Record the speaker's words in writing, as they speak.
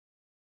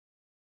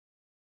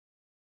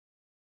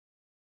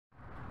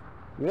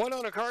One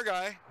on a car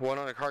guy, one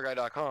on a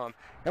carguy.com,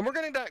 and we're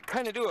going to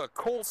kind of do a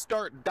cold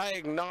start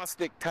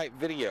diagnostic type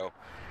video.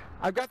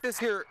 I've got this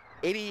here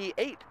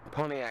 88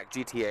 Pontiac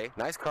GTA,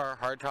 nice car,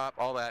 hardtop,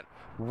 all that,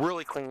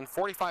 really clean,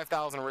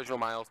 45,000 original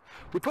miles.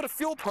 We put a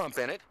fuel pump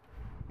in it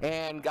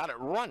and got it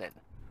running,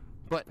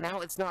 but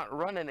now it's not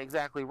running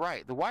exactly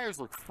right. The wires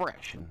look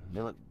fresh, and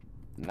they look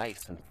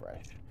nice and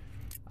fresh.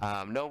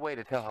 No way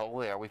to tell how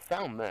old they are. We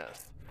found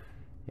this,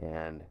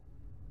 and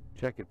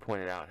Chuck had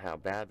pointed out how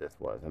bad this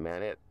was. And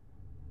man,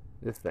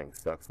 this thing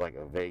sucks like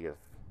a Vegas.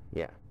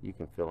 Yeah, you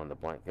can fill in the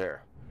blank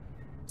there.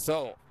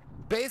 So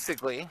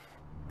basically, I'm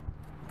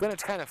gonna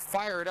kind of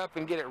fire it up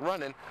and get it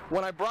running.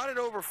 When I brought it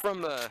over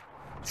from the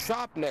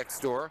shop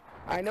next door,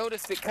 I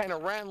noticed it kind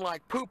of ran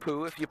like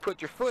poo-poo if you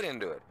put your foot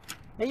into it.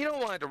 And you don't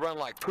want it to run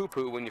like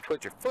poo-poo when you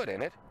put your foot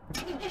in it.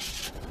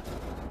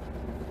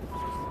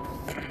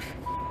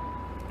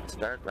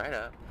 Start right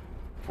up.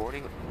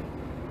 40,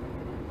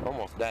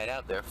 almost died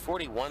out there.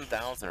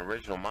 41,000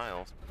 original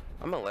miles.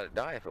 I'm gonna let it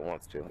die if it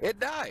wants to. It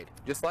died,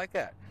 just like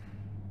that.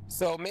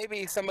 So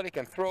maybe somebody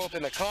can throw up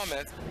in the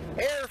comments,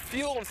 air,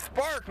 fuel, and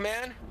spark,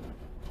 man.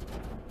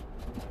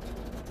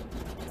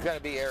 It's gotta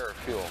be air or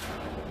fuel.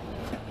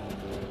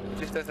 It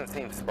just doesn't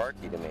seem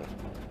sparky to me.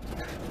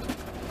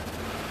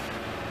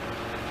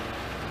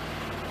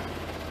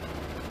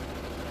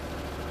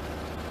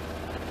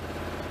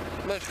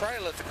 I'm gonna try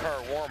to let the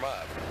car warm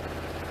up.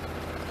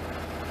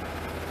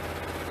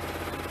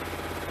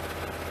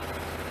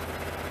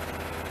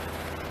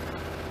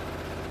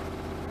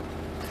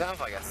 Sounds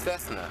like a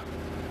Cessna.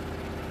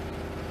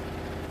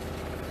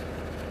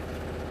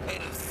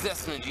 It's a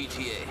Cessna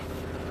GTA.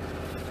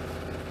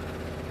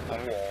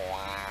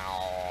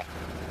 Wow.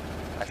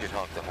 I should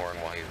honk the horn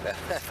while he's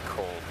that's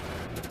cold.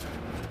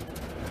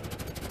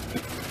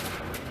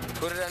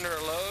 Put it under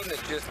a load and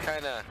it just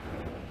kind of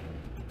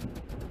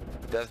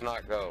does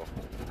not go.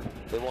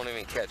 It won't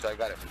even catch. I've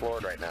got it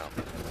floored right now.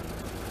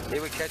 It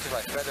would catch if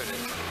I feathered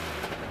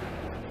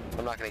it.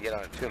 I'm not going to get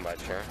on it too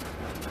much here.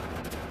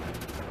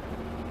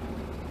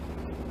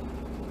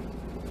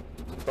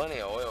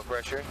 Plenty of oil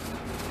pressure.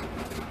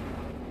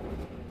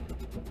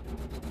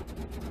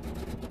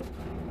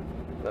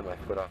 Let my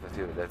foot off and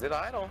see what it does. It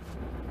idle.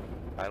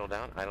 Idle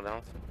down, idle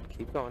down.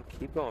 Keep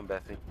going,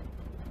 Bessie.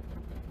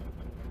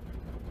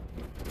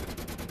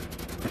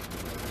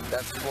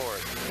 That's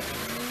floored.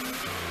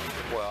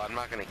 Well, I'm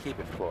not going to keep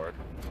it floored.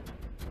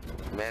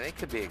 Man, it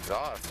could be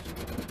exhaust.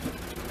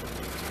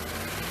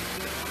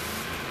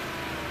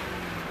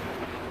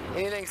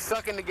 Anything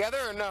sucking together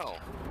or no?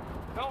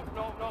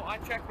 No. I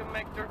checked to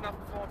make there's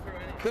nothing falling through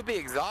anything. Could be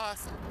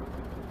exhaust.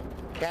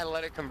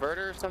 Catalytic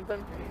converter or something.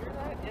 You hear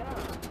that? Yeah.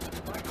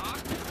 Like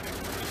oxygen.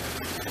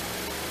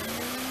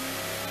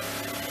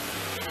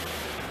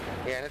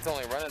 Yeah, and it's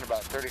only running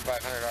about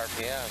 3,500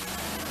 RPM.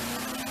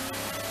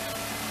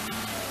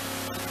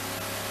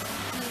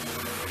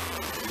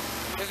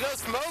 There's no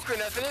smoke or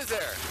nothing, is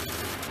there?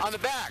 On the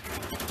back. No,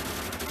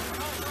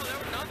 there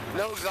was nothing.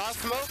 No exhaust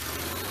smoke?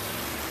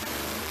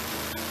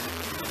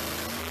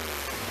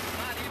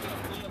 Not even a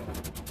little.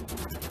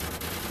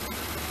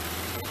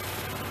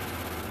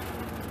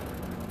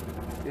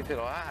 See if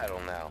it'll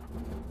idle now.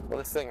 Well,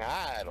 this thing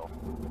idle.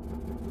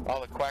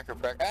 All the quacker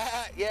cracker.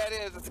 Ah, yeah, it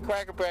is. It's a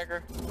quacker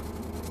cracker.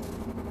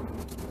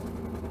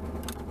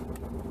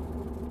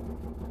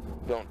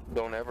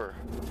 Don't ever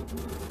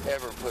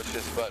push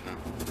this button.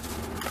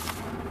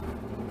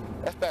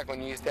 That's back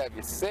when you used to have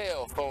your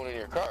cell phone in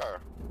your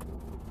car.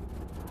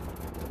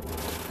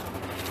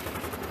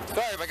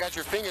 Sorry if I got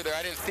your finger there.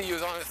 I didn't see you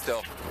was on it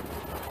still.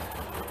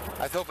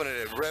 I was hoping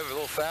it'd rev a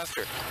little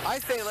faster. I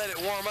say let it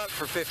warm up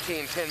for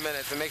 15, 10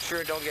 minutes and make sure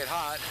it don't get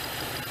hot.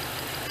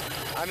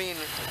 I mean,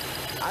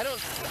 I don't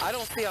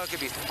see how it could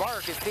be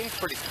spark. It seems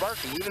pretty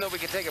sparky, even though we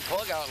could take a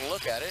plug out and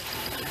look at it.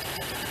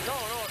 No,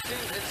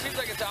 it seems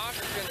like it's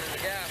oxygen in the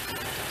gas. You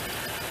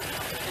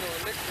know,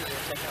 the mixture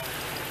there sometimes.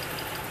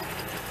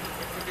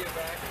 It could be a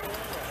vacuum.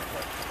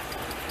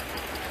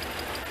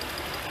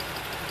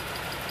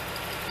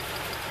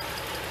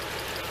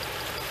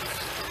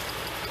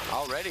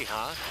 Already,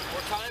 huh?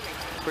 What timing?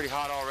 Pretty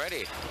hot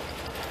already.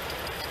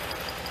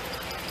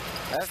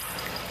 That's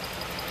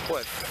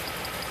what?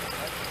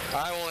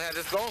 I only had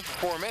this going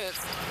for 4 minutes.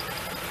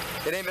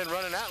 It ain't been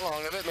running that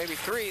long of it, maybe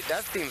 3.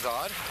 That seems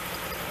odd.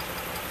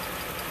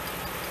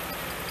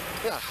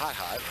 Not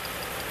hot.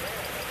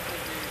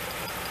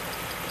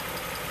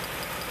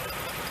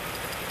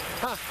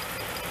 Huh.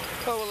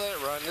 Oh, we'll let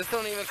it run. This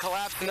don't even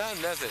collapse none,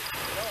 does it?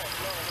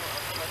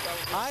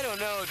 No. I don't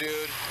know,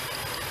 dude.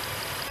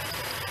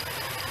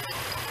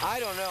 I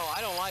don't know.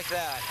 I don't like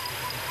that.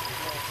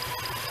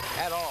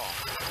 At all.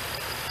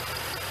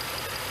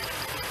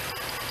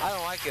 I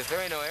don't like this.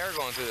 There ain't no air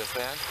going through this,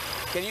 man.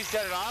 Can you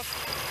shut it off?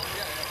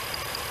 Yeah.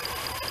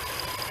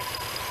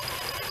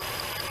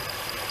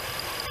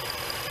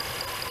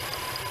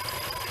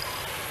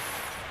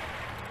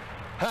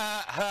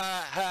 Ha,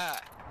 ha,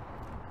 ha.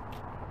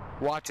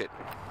 Watch it.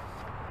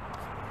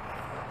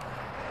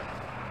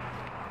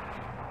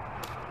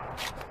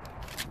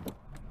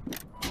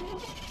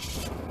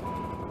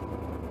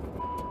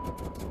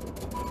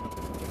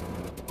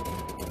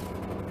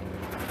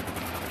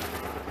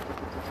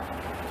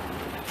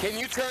 Can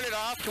you turn it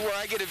off to where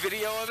I get a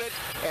video of it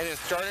and then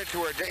start it to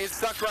where it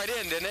sucked right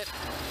in, didn't it?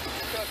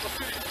 As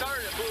soon as you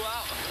started, it blew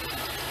out.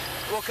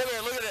 Well, come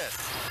here, look at this.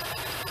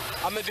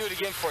 I'm gonna do it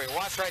again for you.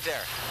 Watch right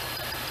there.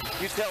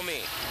 You tell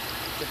me.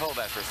 Just hold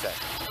that for a sec.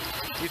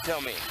 You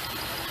tell me.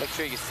 Make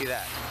sure you see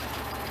that.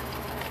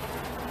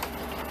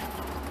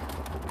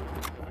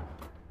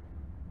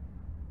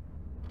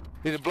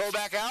 Did it blow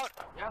back out?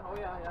 Yeah, oh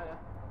yeah.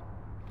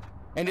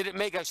 And did it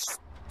make a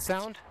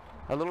sound?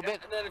 A little bit?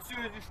 And then as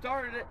soon as you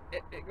started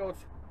it, it goes.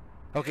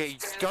 Okay,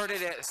 start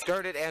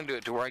it and do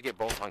it to where I get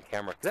both on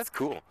camera. That's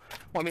cool.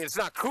 Well, I mean, it's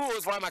not cool.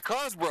 It's why my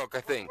car's broke, I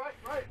think.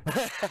 Right.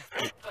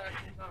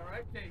 All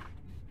right, okay.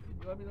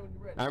 Let me know when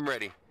you're ready. I'm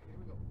ready. Here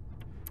we go.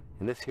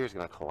 And this here's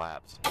gonna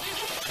collapse.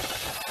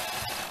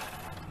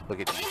 Look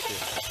at these two.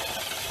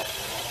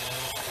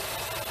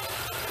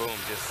 Boom,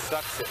 just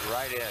sucks it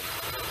right in.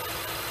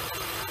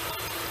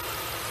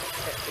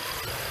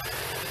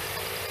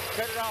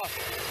 Cut it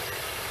off.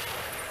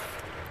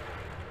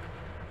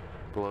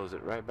 Blows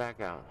it right back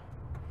out.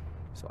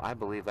 So I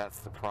believe that's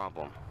the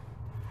problem.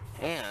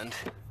 And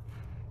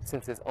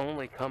since this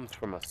only comes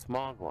from a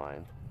smog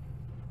line,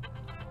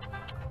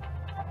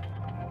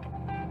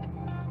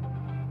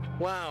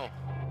 wow,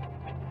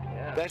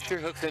 Yeah. that sure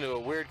hooks into a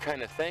weird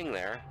kind of thing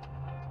there.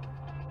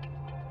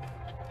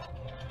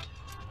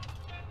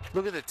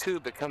 Look at the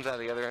tube that comes out of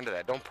the other end of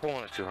that. Don't pull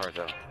on it too hard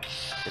though.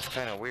 It's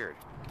kind of weird.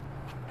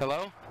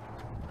 Hello?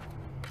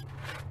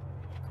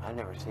 I've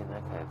never seen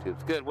that kind of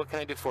tube. Good, what can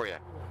I do for you?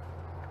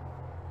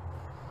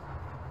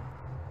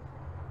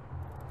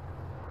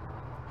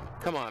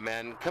 Come on,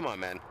 man. Come on,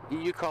 man.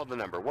 You called the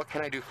number. What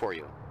can I do for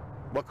you?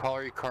 What car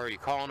are you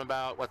calling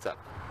about? What's up?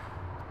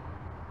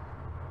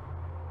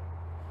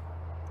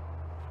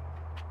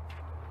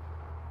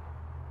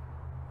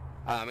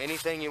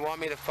 Anything you want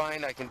me to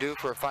find, I can do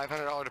for a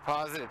 $500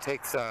 deposit. It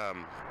takes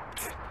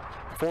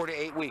 4 to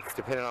 8 weeks,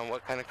 depending on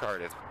what kind of car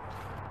it is.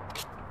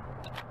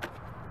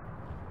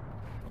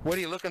 What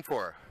are you looking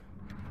for?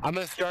 I'm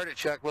going to start it,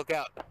 Chuck. Look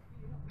out.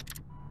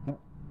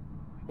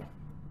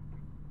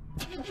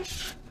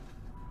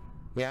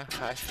 Yeah,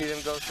 I see them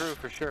go through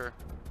for sure.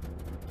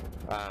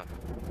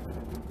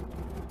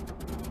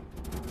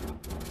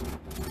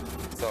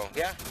 So,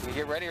 yeah, you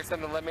get ready or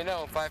something, let me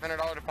know.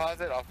 $500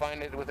 deposit, I'll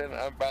find it within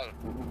about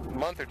a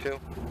month or two.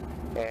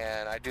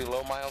 And I do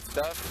low mile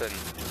stuff, and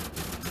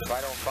if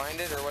I don't find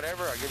it or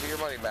whatever, I'll give you your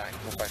money back.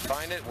 If I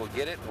find it, we'll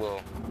get it,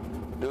 we'll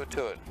do it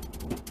to it.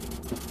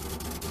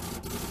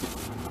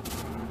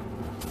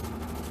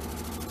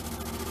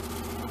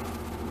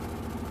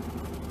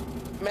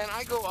 Man,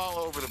 I go all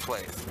over the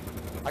place.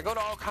 I go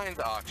to all kinds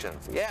of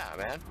auctions. Yeah,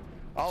 man.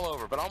 All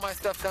over. But all my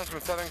stuff comes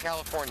from Southern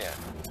California.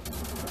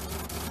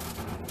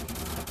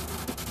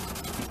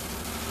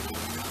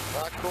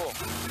 Not cool.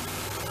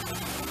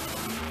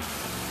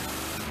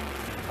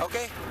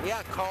 Okay,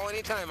 yeah, call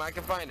anytime. I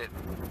can find it.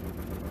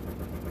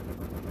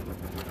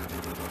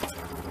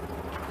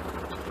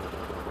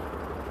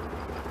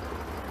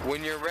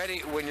 When you're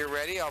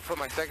ready, I'll put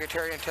my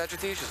secretary in touch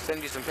with you. She'll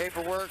send you some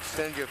paperwork,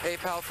 send you a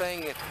PayPal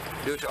thing, and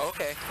do it.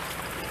 Okay.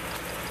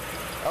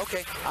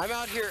 Okay. I'm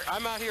out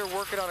here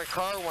working on a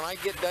car. When I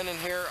get done in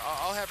here,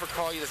 I'll have her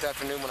call you this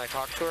afternoon when I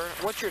talk to her.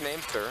 What's your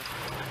name, sir?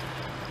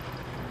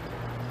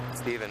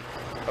 Steven.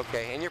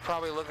 Okay. And you're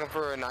probably looking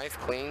for a nice,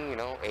 clean,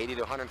 80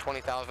 to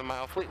 120,000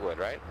 mile Fleetwood,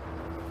 right?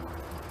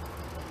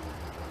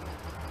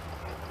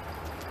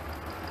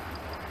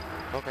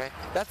 Okay,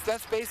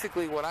 that's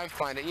basically what I'm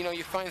finding.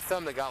 You find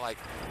some that got like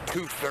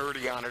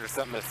 230 on it or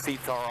something, the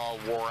seats are all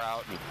wore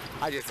out, and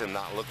I just am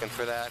not looking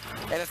for that.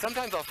 And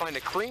sometimes I'll find a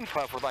cream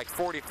puff with like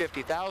 40,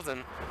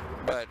 50,000,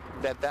 but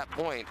at that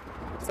point,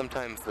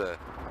 sometimes the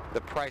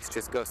price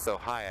just goes so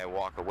high I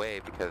walk away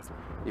because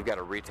you've got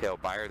a retail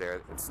buyer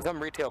there. Some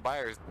retail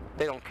buyers,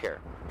 they don't care.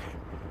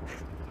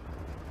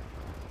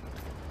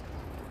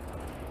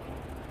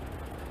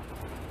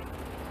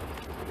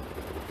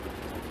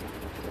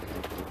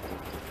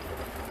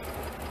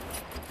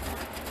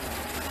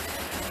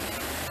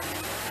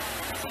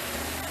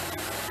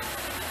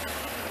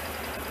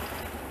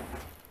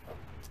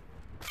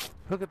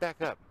 Hook it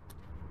back up.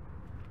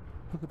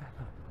 Hook it back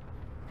up.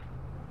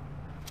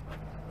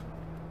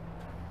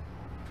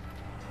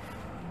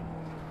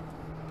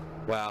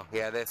 Wow,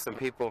 yeah, there's some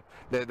people,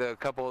 a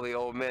couple of the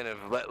old men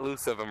have let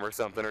loose of them or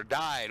something, or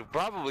died,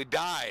 probably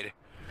died.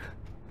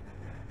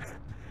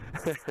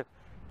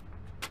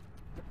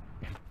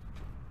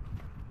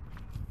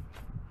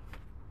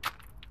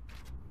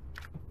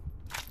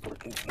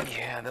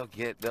 Yeah, they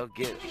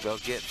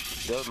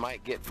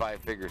might get 5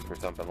 figures for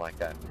something like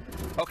that.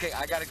 Okay,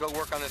 I gotta go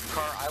work on this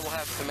car. I will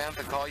have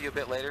Samantha call you a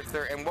bit later,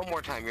 sir. And one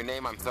more time, your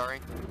name, I'm sorry?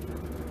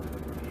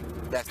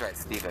 That's right,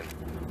 Steven.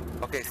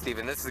 Okay,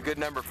 Steven, this is a good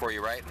number for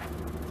you, right?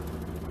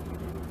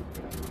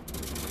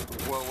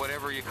 Well,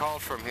 whatever you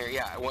called from here,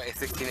 yeah,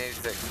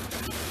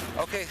 1686.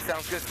 Okay,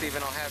 sounds good,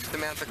 Steven. I'll have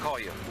Samantha call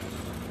you.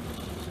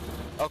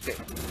 Okay,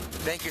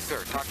 thank you,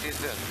 sir. Talk to you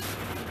soon.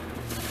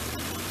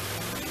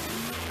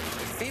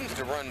 Seems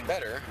to run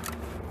better.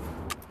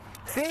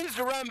 seems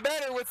to run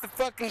better with the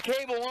fucking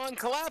cable on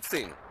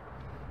collapsing,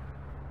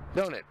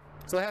 don't it?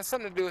 So it has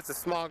something to do with the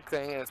smog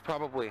thing, and it's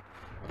probably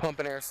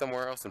pumping air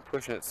somewhere else and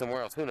pushing it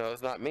somewhere else. Who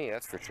knows? Not me,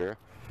 that's for sure.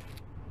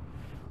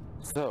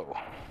 So,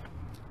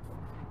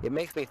 it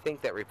makes me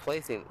think that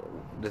replacing...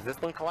 Does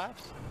this one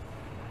collapse?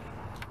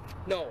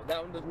 No,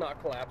 that one does not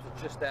collapse.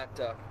 It's just that,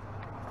 there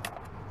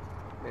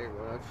you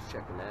go, I was just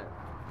checking that.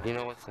 Do you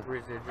know what's in...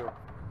 Residual.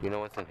 Do you know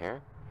what's in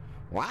here?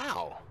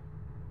 Wow!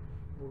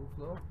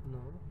 Overflow? No,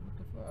 what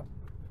the fuck?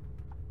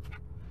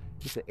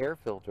 It's an air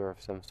filter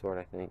of some sort,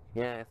 I think.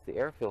 Yeah, it's the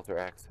air filter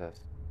access.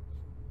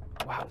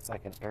 Wow, it's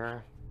like an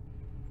air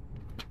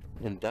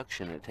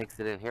induction. It takes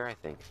it in here, I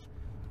think.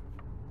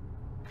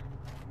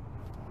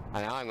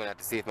 And now I'm going to have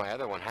to see if my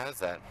other one has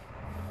that.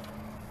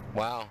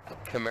 Wow,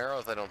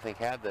 Camaros I don't think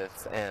had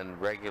this, and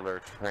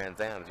regular Trans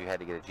Ams, you had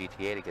to get a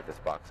GTA to get this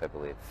box, I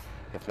believe.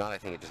 If not, I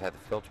think it just had the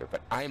filter,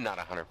 but I'm not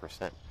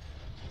 100%.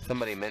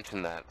 Somebody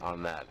mentioned that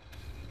on that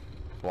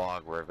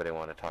blog where everybody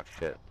wanted to talk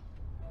shit.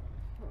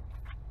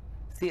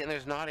 See, and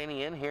there's not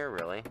any in here,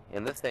 really,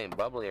 and this ain't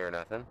bubbly or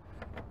nothing.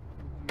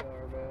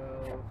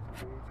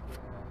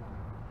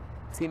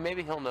 See,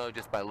 maybe he'll know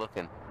just by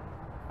looking.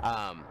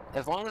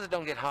 As long as it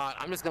don't get hot,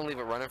 I'm just going to leave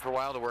it running for a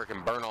while to work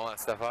and burn all that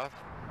stuff off.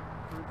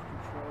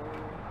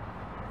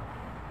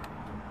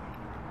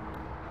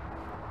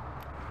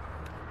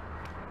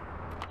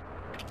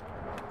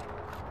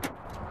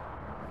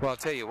 Well, I'll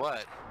tell you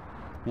what,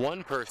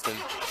 one person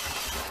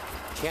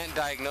can't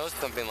diagnose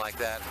something like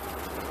that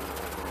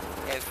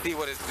and see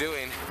what it's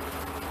doing.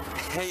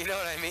 You know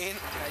what I mean?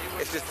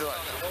 It's just like,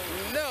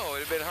 no,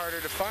 it'd have been harder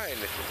to find.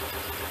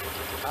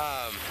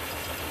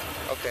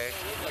 Okay.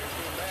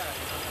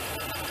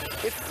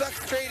 It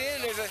sucks straight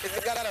in.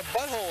 It's got a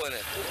butthole in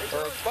it,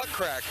 or a butt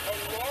crack.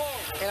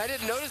 And I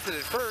didn't notice it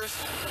at first.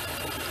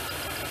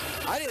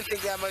 I didn't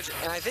think that much,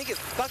 and I think it's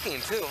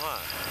sucking too, huh?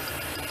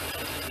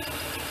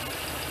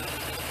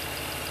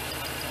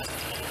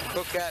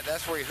 Hook that,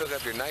 that's where you hook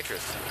up your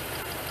nitrous.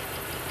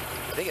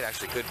 I think it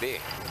actually could be.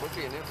 Would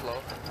be an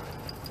inflow.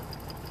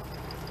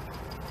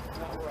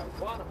 Not where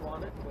I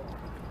want it, but...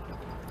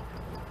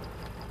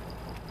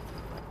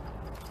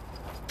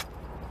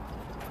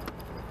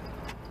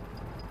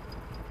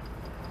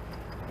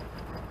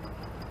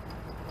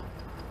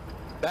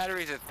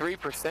 Battery's at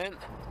 3%.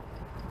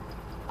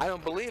 I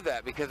don't believe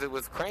that because it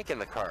was cranking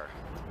the car.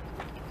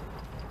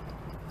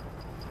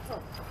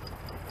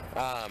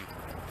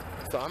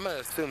 So I'm going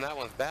to assume that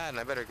one's bad, and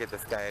I better get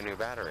this guy a new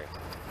battery.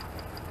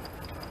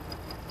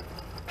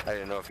 I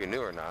didn't know if you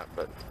knew or not,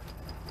 but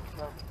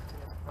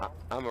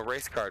I'm a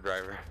race car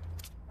driver.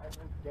 I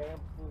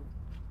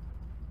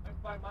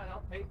buy mine,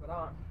 I'll tape it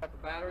on. Got the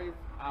batteries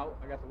out,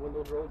 I got the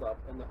windows rolled up,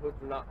 and the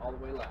hoods are not all the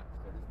way latched.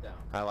 They're just down.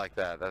 I like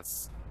that.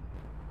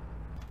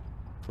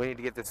 We need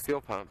to get this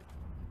fuel pump.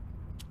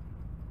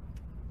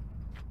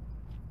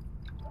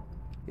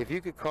 If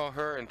you could call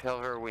her and tell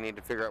her we need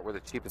to figure out where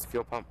the cheapest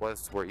fuel pump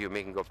was where you and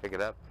me can go pick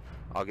it up,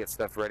 I'll get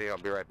stuff ready. I'll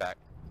be right back.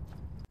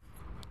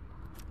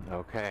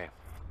 Okay.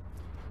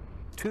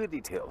 To the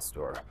detail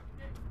store.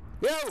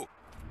 Yo!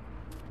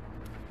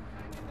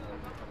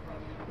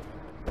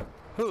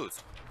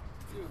 Whose?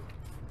 You.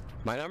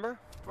 My number?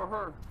 For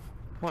her.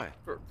 Why?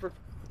 For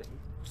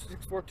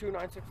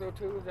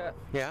 642-9602, is that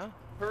Yeah?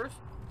 hers?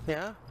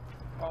 Yeah?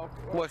 Oh,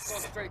 What's... Go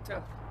straight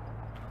to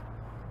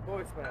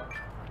voicemail.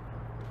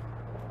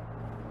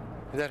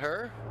 Is that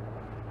her?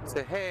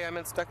 Say, hey,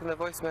 I'm stuck in the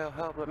voicemail.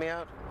 Help, let me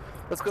out.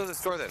 Let's go to the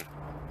store then.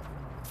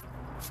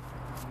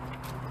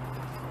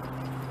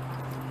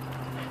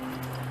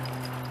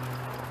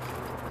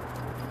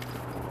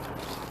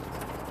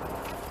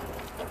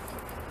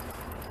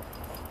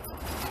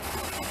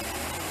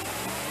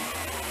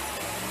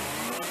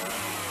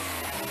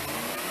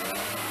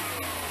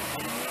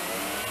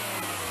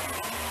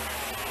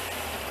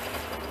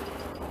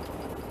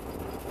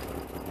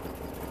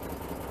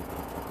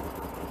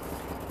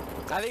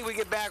 I think we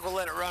get back, we'll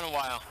let it run a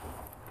while.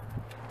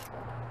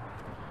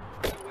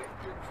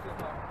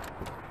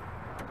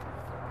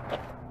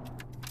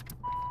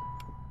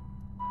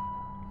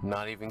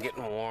 Not even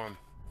getting warm.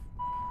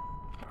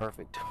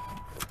 Perfect.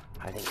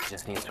 I think it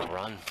just needs to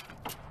run.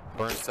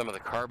 Burn some of the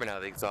carbon out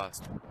of the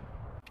exhaust.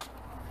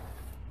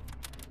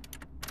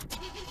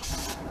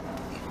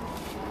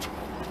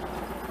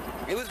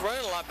 It was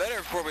running a lot better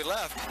before we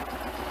left.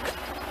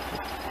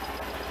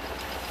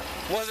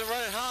 Wasn't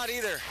running hot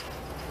either.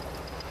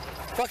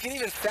 Fucking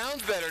even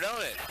sounds better,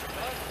 don't it?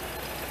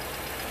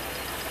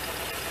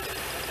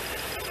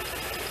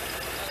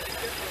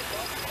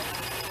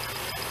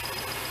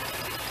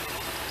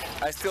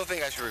 I still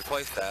think I should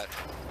replace that.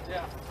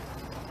 Yeah.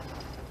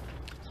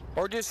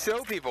 Or just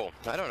show people.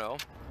 I don't know.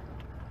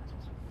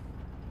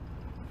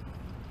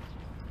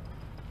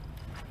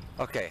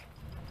 Okay.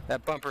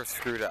 That bumper's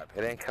screwed up.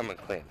 It ain't coming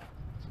clean.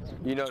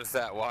 You notice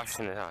that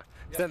washing it on.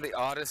 Isn't that the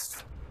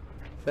oddest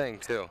thing,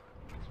 too?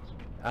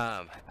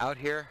 Out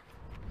here,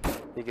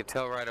 you can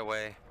tell right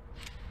away.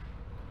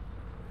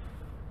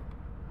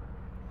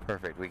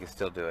 Perfect, we can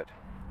still do it.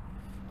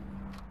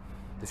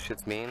 This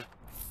shit's mean.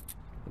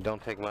 It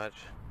don't take much.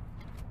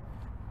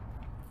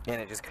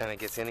 and it just kind of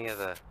gets any of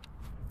the...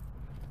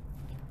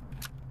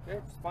 Okay,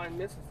 just find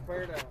Mrs.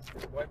 Spray down.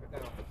 Wipe it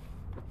down.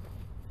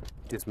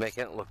 Just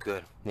making it look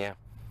good, yeah.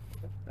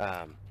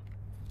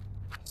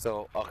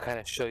 So I'll kind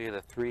of show you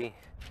the 3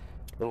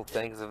 little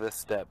things of this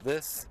step.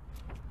 This,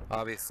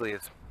 obviously,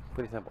 is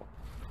pretty simple.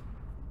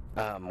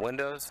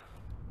 Windows,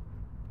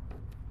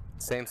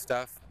 same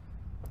stuff.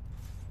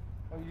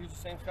 Oh, you use the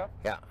same stuff?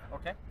 Yeah.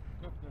 Okay.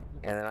 Good.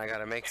 And then I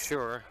gotta make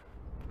sure,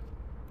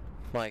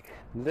 like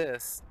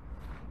this,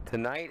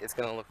 tonight it's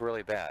gonna look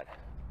really bad.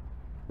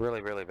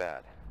 Really, really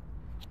bad.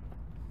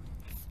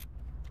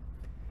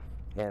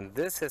 And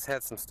this has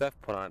had some stuff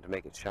put on it to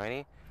make it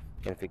shiny,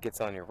 and if it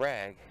gets on your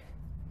rag,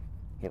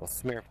 it'll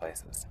smear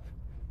places.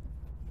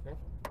 Okay.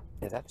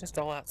 Is that just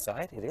all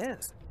outside? It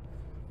is.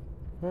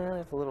 Well,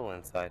 it's a little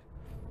inside.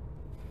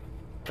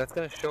 That's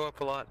gonna show up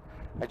a lot.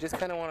 I just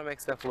kind of want to make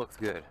stuff look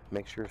good.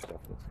 Make sure stuff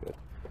looks good.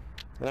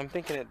 And I'm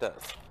thinking it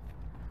does.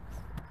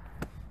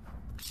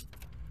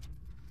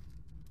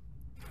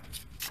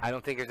 I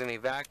don't think there's any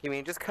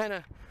vacuuming. Just kind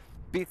of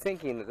be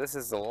thinking that this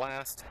is the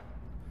last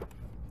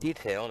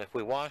detail, and if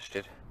we washed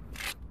it,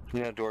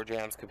 you know, door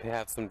jambs could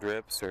have some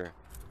drips, or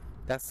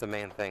that's the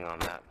main thing on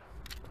that.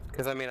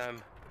 Because I mean, I'm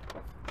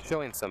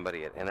showing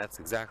somebody it, and that's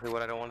exactly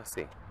what I don't want to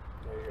see.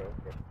 There you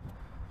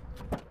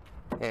go. Okay.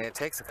 And it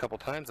takes a couple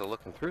times of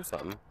looking through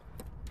something.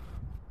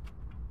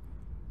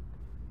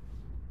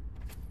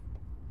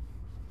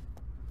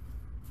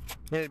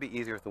 And it'd be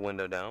easier with the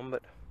window down,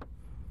 but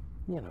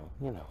you know.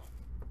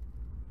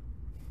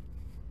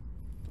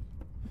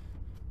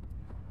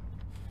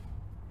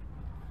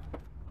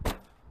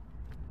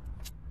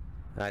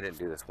 I didn't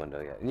do this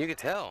window yet. And you can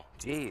tell,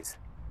 geez.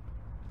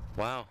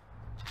 Wow.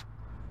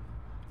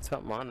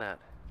 Something on that.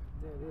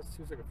 Yeah, it is.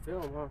 Seems like a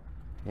film, huh?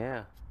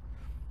 Yeah.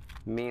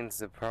 Means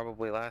that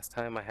probably last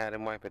time I had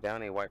him wipe it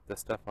down, he wiped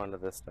this stuff onto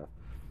this stuff.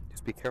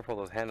 Just be careful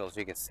of those handles.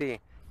 You can see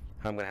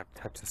how I'm going to have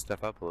to touch this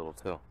stuff up a little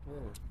too.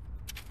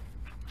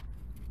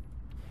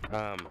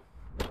 Yeah.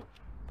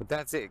 But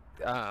that's it.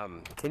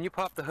 Can you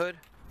pop the hood?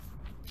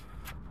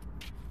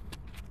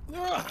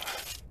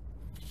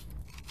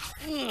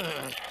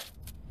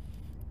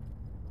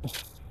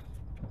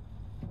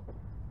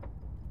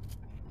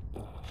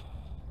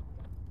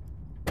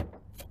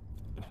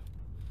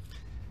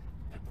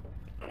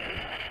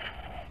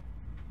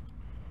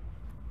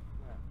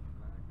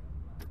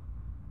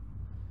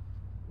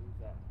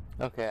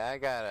 Okay, I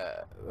got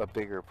a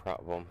bigger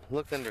problem.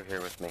 Look under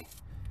here with me.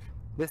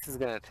 This is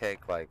gonna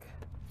take like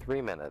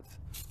 3 minutes,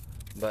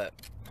 but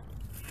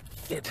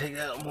it'd take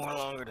that more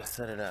longer to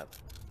set it up.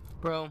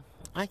 Bro,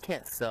 I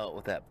can't sell it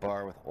with that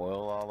bar with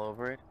oil all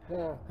over it.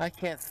 Yeah. I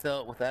can't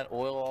sell it with that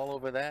oil all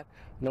over that,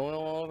 no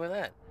oil all over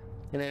that.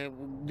 And the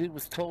dude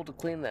was told to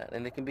clean that,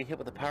 and it can be hit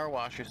with a power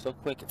washer so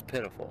quick it's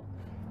pitiful.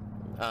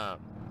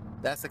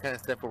 That's the kind of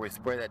stuff where we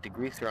spray that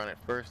degreaser on it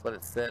first, let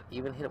it set,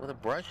 even hit it with a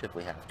brush if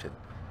we have to.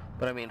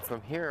 But I mean,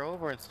 from here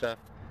over and stuff,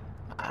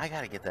 I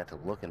gotta get that to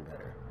looking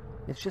better.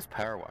 It's just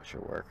power washer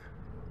work.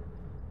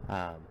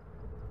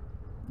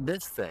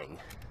 This thing,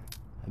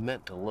 I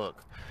meant to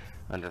look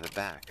under the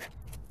back.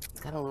 It's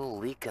got a little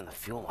leak in the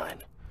fuel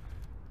line.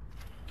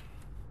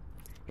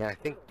 And I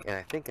think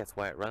that's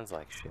why it runs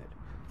like shit.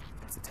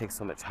 Because it takes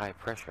so much high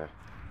pressure.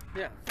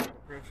 Yeah,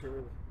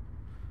 pressure.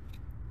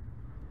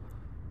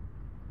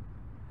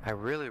 I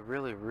really,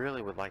 really,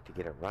 really would like to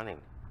get it running.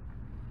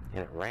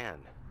 And it ran.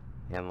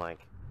 And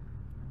like,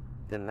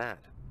 then that.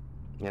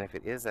 And if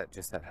it is that,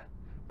 just that,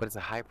 but it's a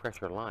high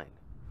pressure line.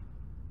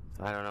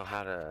 So I don't know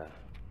how to,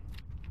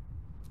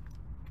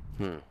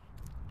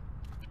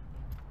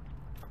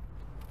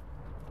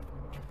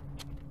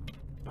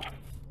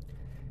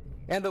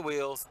 And the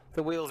wheels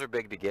are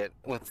big to get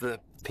with the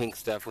pink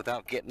stuff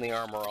without getting the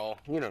armor all,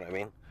 you know what I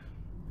mean?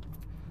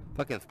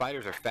 Fucking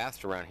spiders are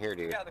fast around here,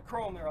 dude. Yeah, the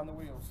chrome there on the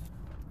wheels.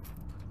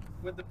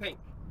 With the pink.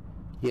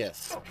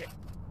 Yes. Okay.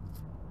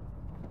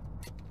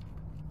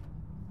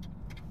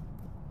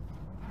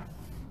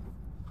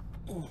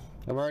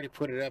 I've already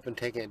put it up and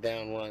taken it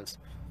down once.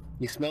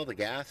 You smell the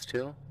gas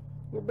too?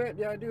 A little bit,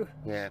 yeah, I do.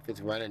 Yeah, if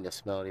it's running, you'll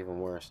smell it even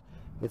worse.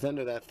 It's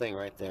under that thing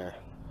right there.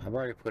 I've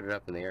already put it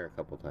up in the air a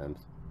couple times.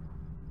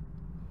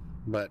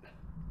 But,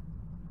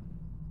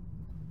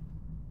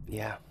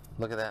 yeah,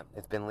 look at that.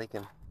 It's been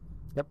leaking.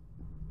 Yep.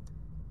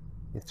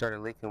 It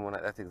started leaking when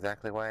that's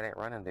exactly why it ain't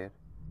running, dude.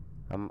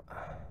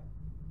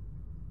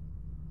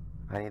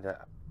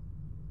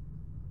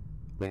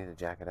 We need to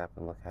jack it up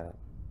and look at it.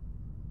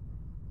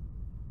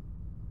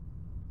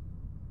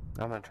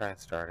 I'm gonna try and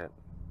start it.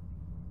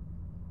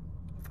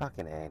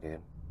 Fucking A,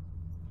 dude.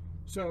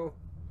 So,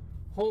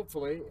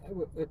 hopefully,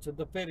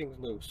 the fitting's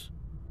loose.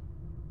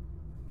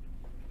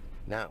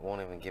 Now it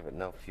won't even give it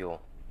no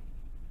fuel.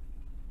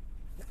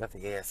 It's got the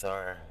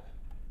ASR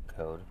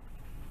code.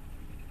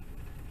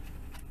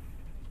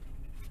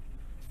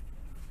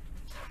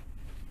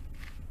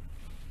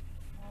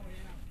 Oh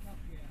yeah, fuck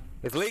yeah.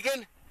 It's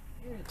leaking?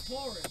 It's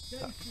pouring,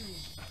 steady stream.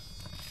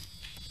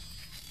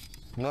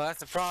 No, that's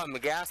the problem. The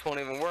gas won't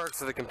even work,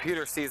 so the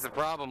computer sees the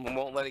problem and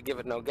won't let it give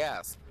it no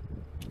gas.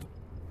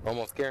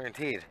 Almost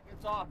guaranteed. It's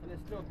it's off and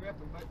it's still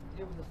gripping, but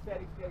it was a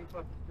steady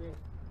fucking stream.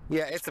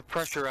 Yeah, it's a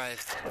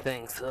pressurized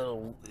thing,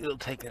 so it'll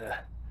take it a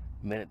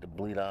minute to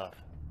bleed off.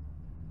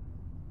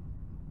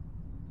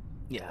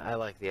 Yeah, I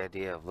like the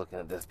idea of looking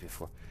at this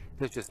before.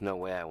 There's just no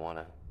way I want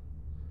to.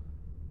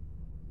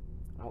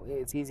 Oh,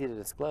 it's easy to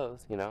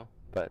disclose, you know,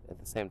 but at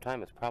the same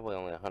time, it's probably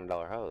only a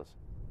 $100 hose.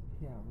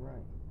 Yeah,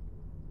 right.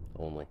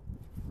 Only.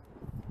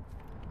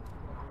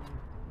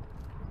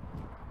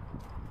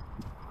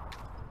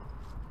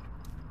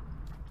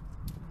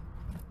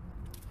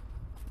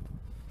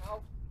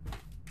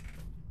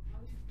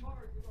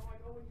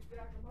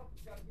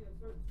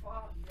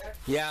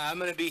 Yeah, I'm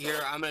gonna be here.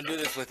 I'm gonna do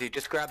this with you.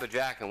 Just grab a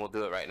jack and we'll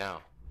do it right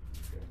now.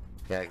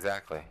 Yeah,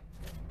 exactly.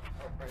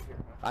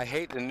 I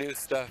hate the new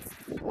stuff.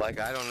 Like,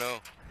 I don't know.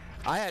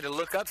 I had to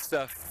look up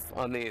stuff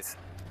on these.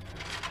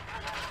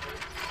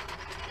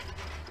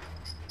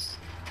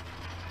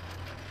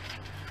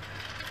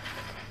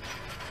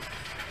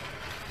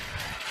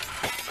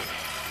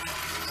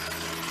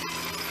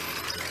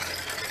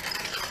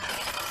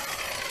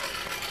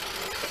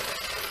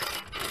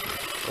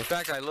 In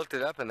fact, I looked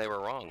it up and they were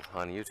wrong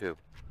on YouTube.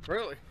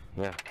 Really?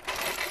 Yeah.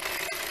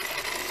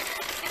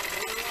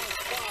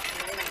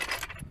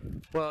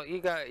 Well, you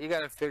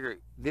gotta figure,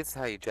 this is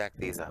how you jack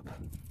these up.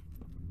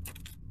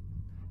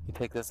 You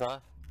take this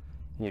off,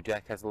 and your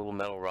jack has a little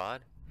metal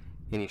rod,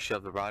 and you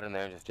shove the rod in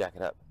there and just jack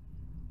it up.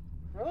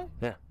 Really?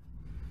 Yeah.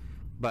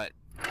 But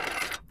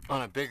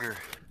on a bigger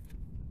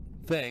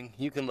thing,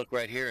 you can look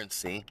right here and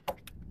see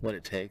what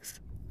it takes.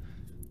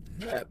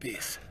 That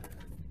piece.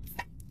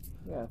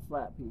 Yeah,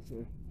 flat piece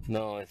here.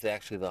 No, it's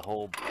actually the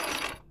whole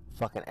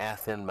fucking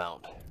ass end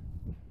mount.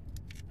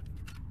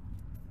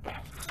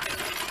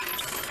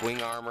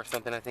 Swing arm or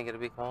something, I think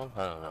it'd be called.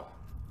 I don't know.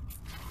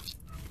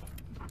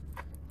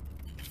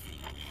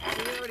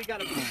 You already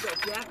got a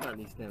pre-built jack on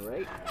these then,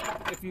 right?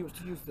 If you was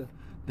to use the...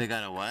 They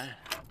got a what?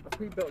 A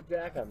pre-built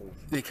jack on these.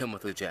 They come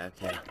with a jack,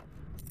 yeah.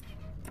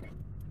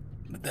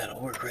 But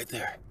that'll work right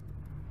there.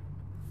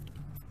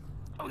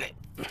 Okay.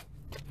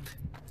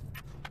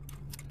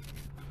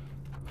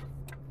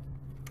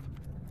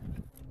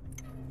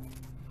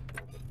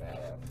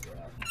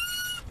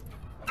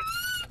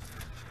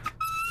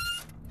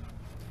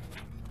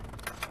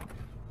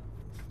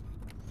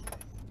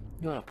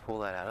 You want to pull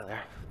that out of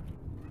there?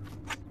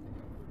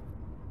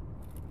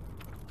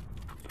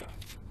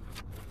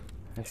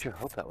 I sure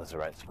hope that was the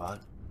right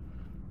spot.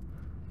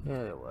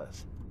 Yeah, it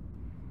was.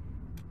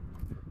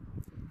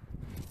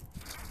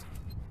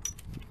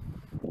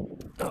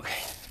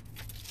 Okay.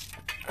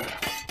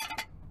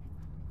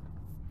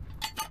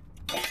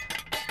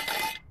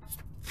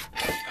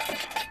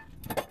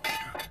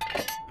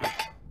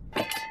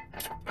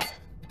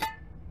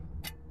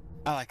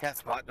 I like that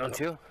spot, don't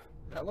you?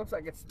 That looks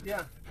like it's,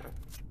 yeah.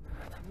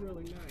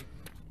 Really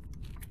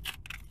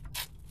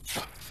nice.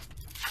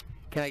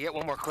 Can I get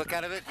one more click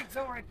out of it? It's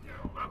all right there.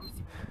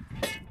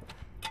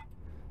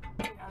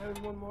 Yeah, there's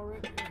one more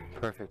right there.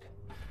 Perfect.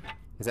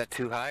 Is that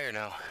too high or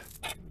no?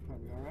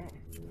 Probably all right.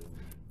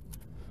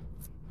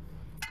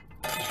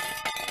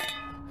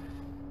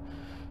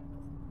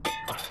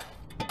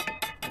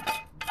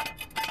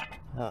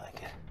 I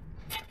like it.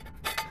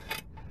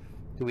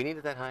 Do we need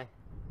it that high?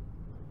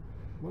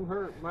 Won't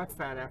hurt my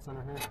fat ass on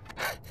her head.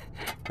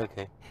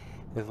 Okay.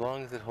 As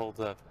long as it holds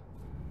up,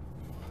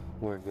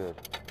 we're good.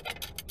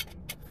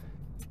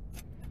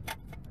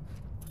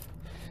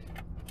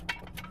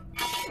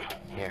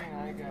 Here.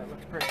 Yeah, I got it.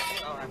 Looks pretty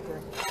well right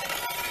there.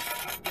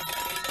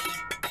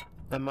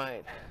 I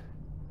might.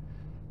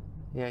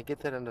 Yeah, get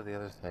that under the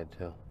other side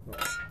too.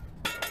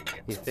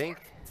 You think?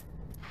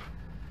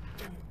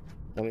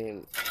 I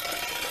mean,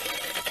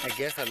 I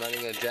guess I'm not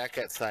even gonna jack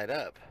that side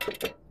up.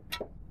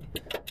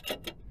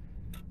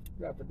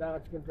 Drop it down,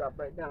 it's gonna drop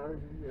right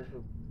down.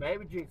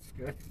 Baby Jesus is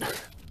good.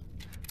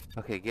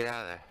 Okay, get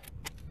out of there.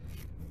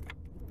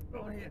 Go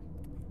ahead.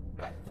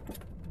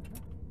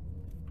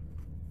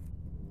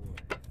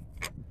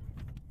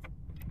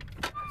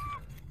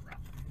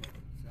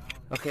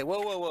 Okay,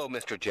 whoa,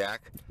 Mr.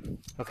 Jack.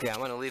 Okay, I'm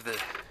gonna leave the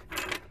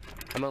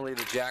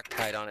jack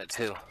tight on it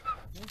too.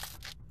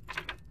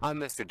 I'm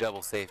Mr.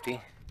 Double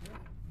Safety.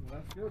 Well,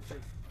 that's good.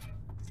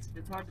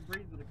 It's hard to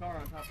breathe with a car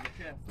on top of the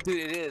chest.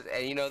 Dude, it is,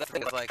 and you know that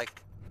thing is like,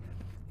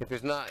 if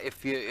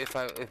you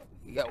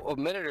got a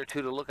minute or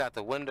two to look out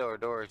the window or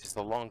door, it's just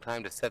a long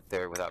time to sit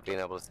there without being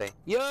able to say,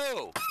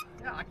 yo!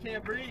 Yeah, I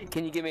can't breathe.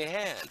 Can you give me a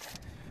hand?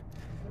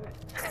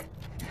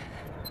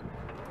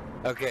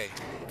 Okay,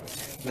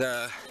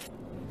 yeah,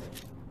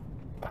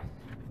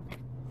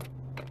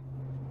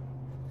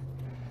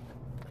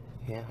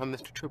 I'm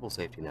Mr. Triple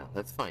Safety now.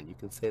 That's fine, you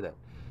can say that.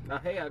 Now,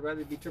 hey, I'd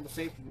rather be triple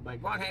safety than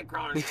like, go ahead,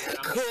 crawler. Go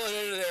on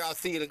under there, I'll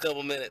see you in a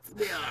couple minutes.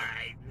 Yeah,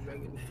 alright.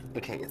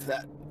 Okay, it's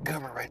that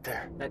cover right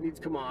there. That needs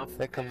to come off.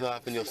 That comes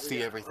off and you'll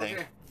see everything.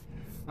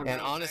 Okay.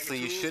 And honestly,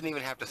 you shouldn't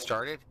even have to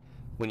start it.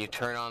 When you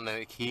turn on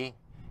the key,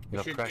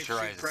 it'll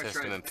pressurize the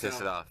system and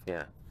piss it off.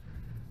 Yeah.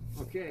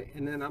 Okay,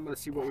 and then I'm going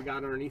to see what we got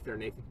underneath there,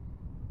 Nathan.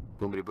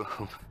 Boomity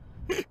boom.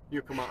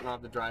 You come out and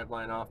have the drive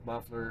line off,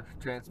 muffler,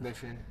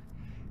 transmission.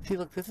 See,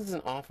 look, this is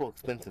an awful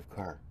expensive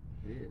car.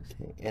 It is.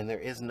 Okay, and there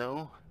is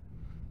no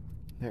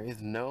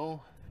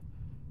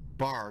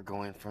bar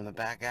going from the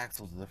back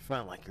axle to the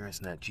front like there is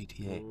in that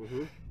GTA.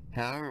 Mm-hmm.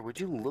 However, would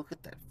you look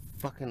at that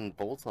fucking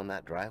bolts on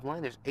that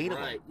driveline? There's 8 of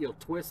them. Right, you'll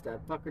twist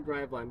that fucking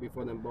driveline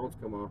before them bolts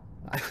come off.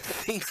 I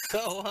think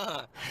so,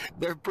 huh?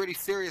 They're pretty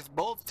serious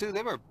bolts too.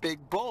 Them are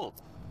big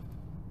bolts.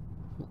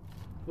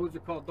 Those are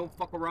called don't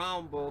fuck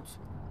around bolts.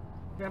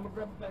 Okay, I'm gonna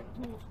grab a bag of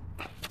tools.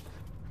 I'm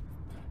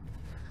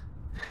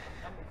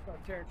gonna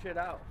start tearing shit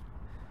out.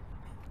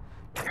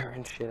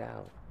 Tearing shit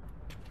out.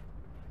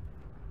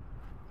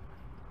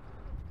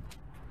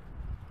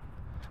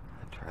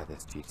 I'll try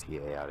this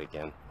GTA out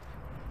again.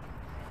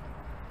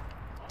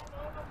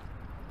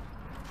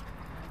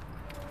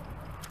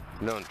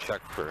 I've known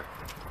Chuck for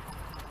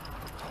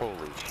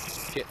holy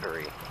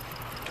shittery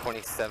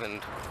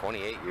 27,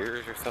 28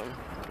 years or something.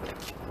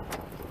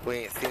 We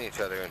ain't seen each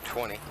other in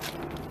 20.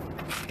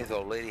 His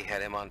old lady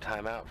had him on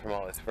timeout from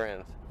all his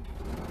friends.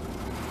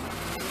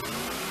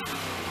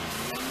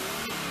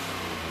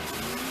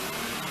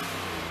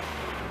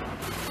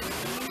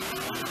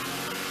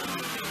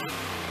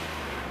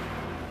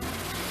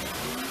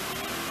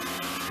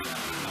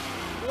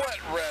 What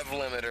rev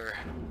limiter?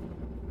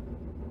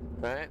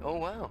 Right? Oh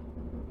wow.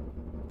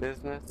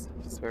 Business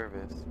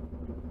service.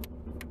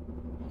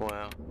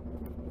 Wow.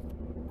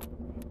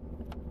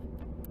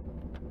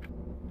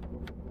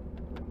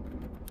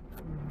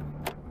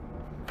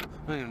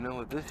 I don't even know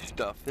what this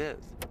stuff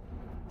is.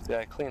 See,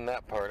 I cleaned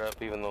that part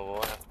up even though the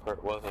last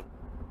part wasn't.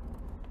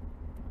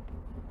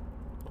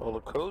 All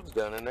the code's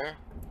done in there.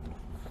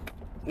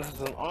 This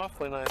is an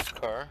awfully nice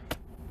car.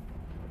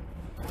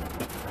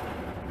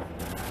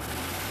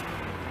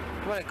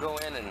 I'm gonna go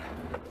in and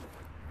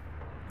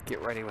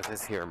get ready with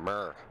this here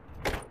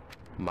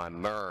my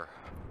Mer,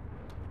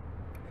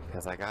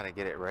 because I gotta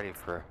get it ready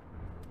for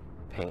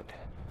paint.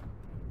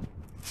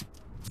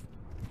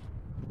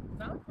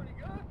 Sounds pretty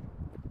good.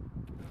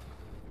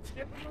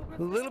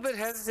 A little bit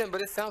hesitant,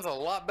 but it sounds a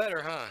lot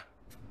better, huh?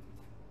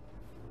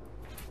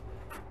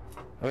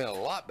 I mean, a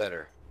lot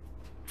better.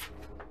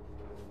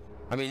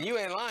 I mean, you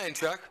ain't lying,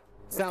 Chuck.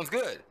 Sounds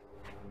good.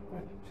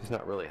 She's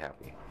not really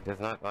happy. Does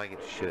not like it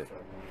should.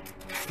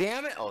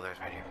 Damn it! Oh, there's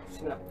right here.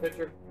 Snap a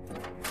picture.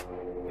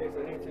 In case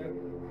I need to.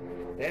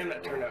 Damn,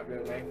 that turned out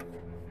good, man.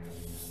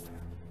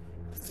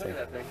 Look at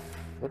that thing.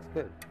 Looks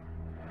good.